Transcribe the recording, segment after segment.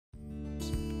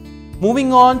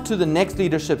Moving on to the next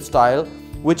leadership style,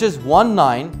 which is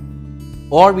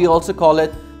 1-9, or we also call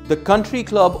it the country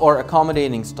club or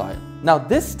accommodating style. Now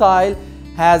this style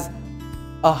has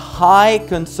a high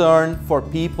concern for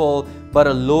people but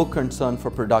a low concern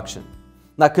for production.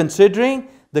 Now considering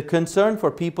the concern for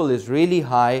people is really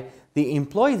high, the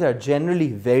employees are generally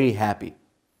very happy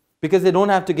because they don't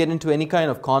have to get into any kind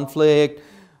of conflict.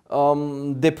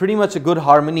 They're pretty much a good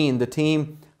harmony in the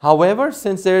team. However,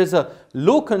 since there is a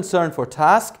low concern for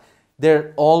task,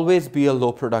 there'll always be a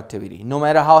low productivity. No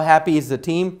matter how happy is the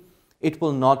team, it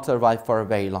will not survive for a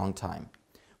very long time.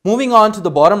 Moving on to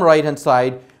the bottom right hand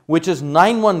side, which is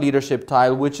 9-1 leadership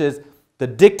style, which is the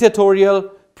dictatorial,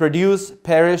 produce,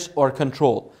 perish, or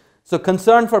control. So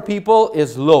concern for people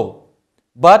is low,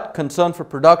 but concern for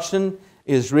production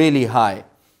is really high.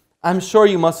 I'm sure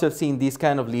you must have seen these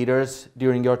kind of leaders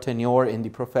during your tenure in the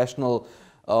professional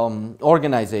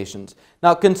organizations.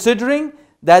 Now considering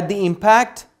that the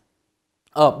impact,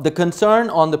 the concern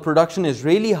on the production is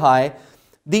really high,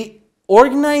 the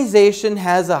organization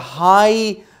has a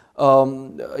high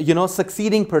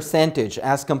succeeding percentage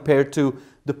as compared to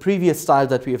the previous style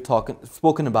that we have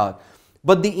spoken about.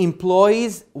 But the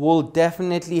employees will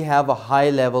definitely have a high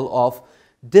level of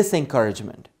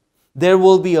disencouragement. There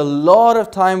will be a lot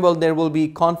of time where there will be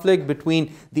conflict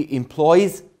between the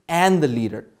employees and the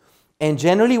leader. And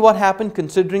generally what happened,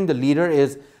 considering the leader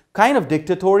is kind of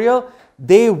dictatorial,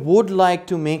 they would like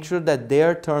to make sure that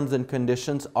their terms and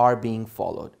conditions are being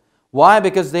followed. Why?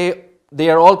 Because they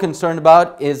are all concerned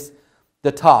about is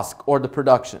the task or the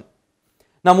production.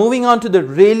 Now moving on to the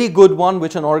really good one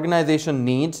which an organization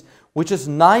needs, which is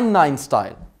 9-9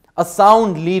 style, a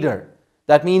sound leader.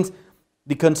 That means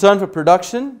the concern for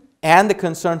production and the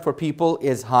concern for people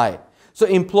is high. So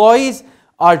employees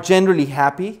are generally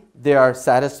happy, they are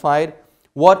satisfied.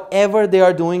 Whatever they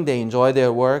are doing, they enjoy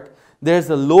their work. There's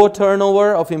a low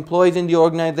turnover of employees in the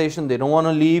organization. They don't want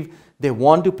to leave. They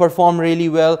want to perform really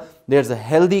well. There's a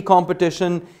healthy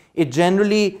competition. It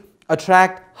generally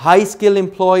attracts high-skilled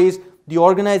employees. The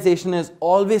organization is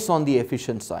always on the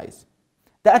efficient side.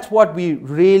 That's what we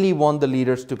really want the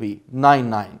leaders to be,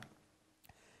 9-9.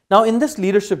 Now in this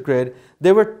leadership grid,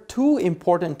 there were two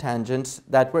important tangents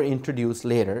that were introduced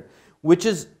later, which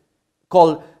is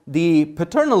called the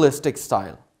paternalistic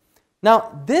style.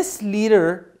 Now this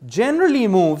leader generally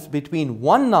moves between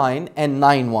 1-9 and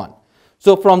 9-1.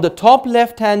 So from the top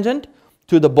left tangent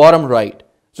to the bottom right.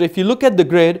 So if you look at the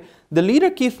grid, the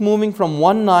leader keeps moving from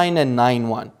 1-9 and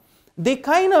 9-1. They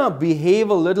kind of behave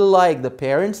a little like the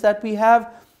parents that we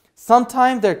have.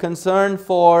 Sometimes they're concerned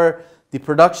for the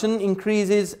production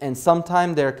increases and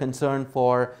sometimes they're concerned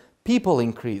for people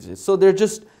increases. So they're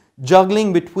just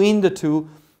juggling between the two,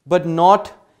 but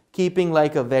not keeping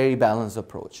like a very balanced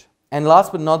approach. And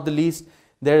last but not the least,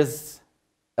 there's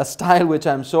a style which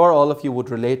I'm sure all of you would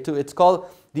relate to. It's called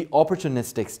the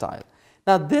opportunistic style.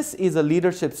 Now this is a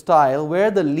leadership style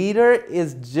where the leader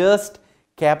is just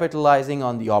capitalizing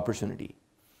on the opportunity.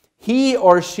 He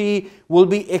or she will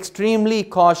be extremely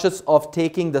cautious of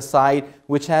taking the side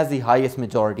which has the highest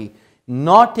majority,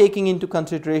 not taking into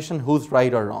consideration who's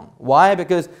right or wrong. Why?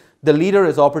 Because the leader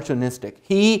is opportunistic.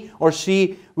 He or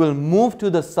she will move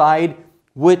to the side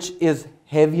which is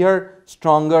heavier,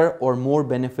 stronger, or more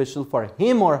beneficial for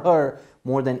him or her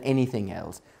more than anything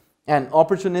else. And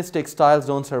opportunistic styles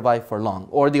don't survive for long,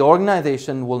 or the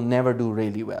organization will never do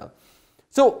really well.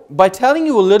 So by telling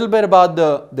you a little bit about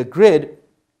the grid,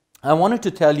 I wanted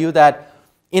to tell you that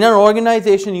in an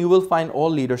organization you will find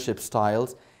all leadership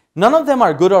styles. None of them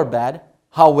are good or bad.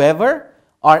 However,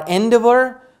 our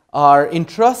endeavor, our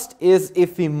interest is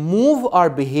if we move our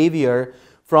behavior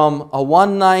from a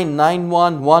 1-9,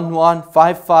 9-1, 1-1,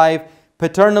 5-5,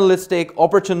 paternalistic,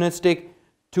 opportunistic,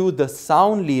 to the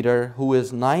sound leader who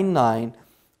is 9-9,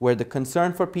 where the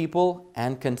concern for people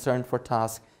and concern for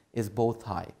task is both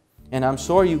high. And I'm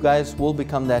sure you guys will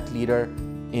become that leader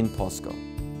in POSCO.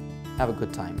 Have a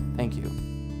good time. Thank you.